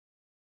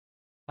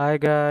Hi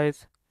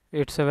guys,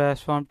 it's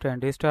Avas from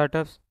Trendy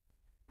Startups.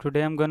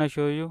 Today I'm gonna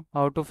show you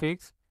how to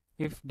fix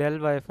if Dell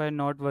Wi-Fi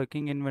not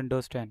working in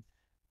Windows 10.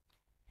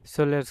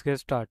 So let's get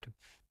started.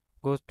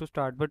 Go to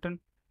Start button,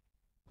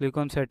 click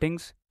on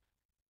Settings.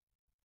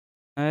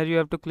 Here you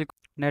have to click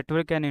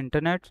Network and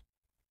Internet.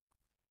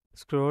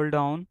 Scroll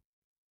down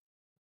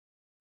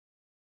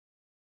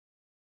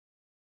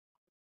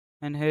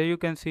and here you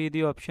can see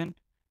the option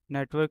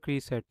Network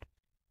Reset.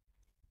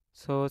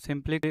 So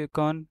simply click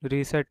on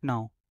Reset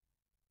Now.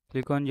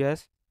 Click on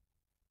Yes.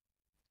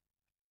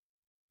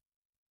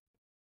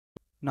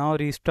 Now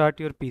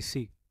restart your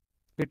PC.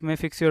 It may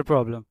fix your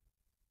problem.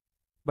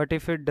 But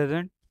if it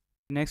doesn't,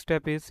 next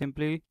step is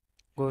simply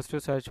goes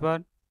to search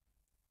bar,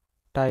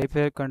 type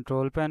here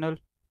control panel,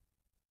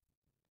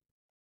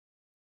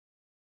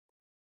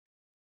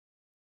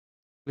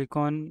 click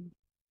on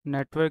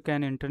network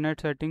and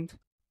internet settings,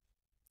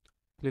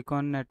 click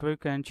on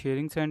network and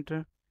sharing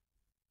center.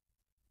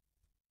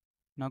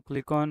 Now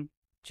click on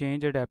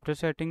change adapter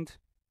settings.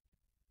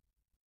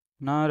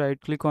 Now right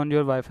click on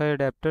your Wi-Fi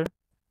adapter,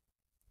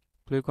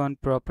 click on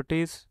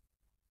properties.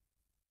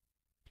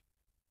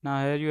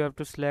 Now here you have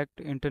to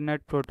select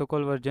internet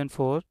protocol version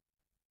 4,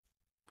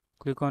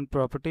 click on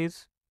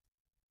properties.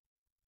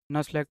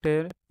 Now select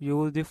here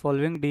use the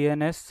following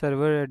DNS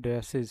server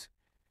addresses.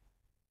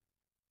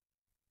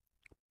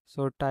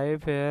 So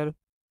type here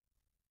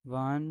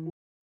 1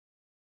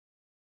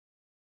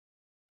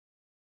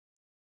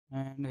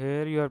 and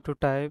here you have to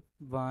type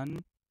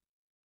 1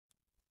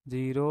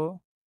 0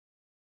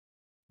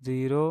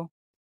 0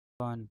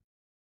 1.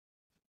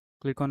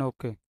 Click on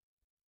OK.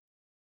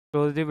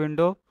 Close the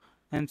window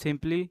and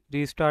simply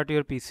restart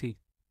your PC.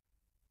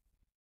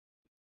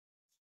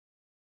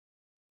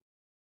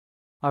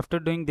 After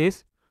doing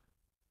this,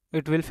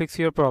 it will fix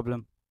your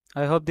problem.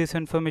 I hope this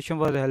information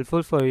was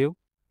helpful for you.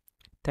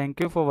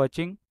 Thank you for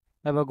watching.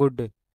 Have a good day.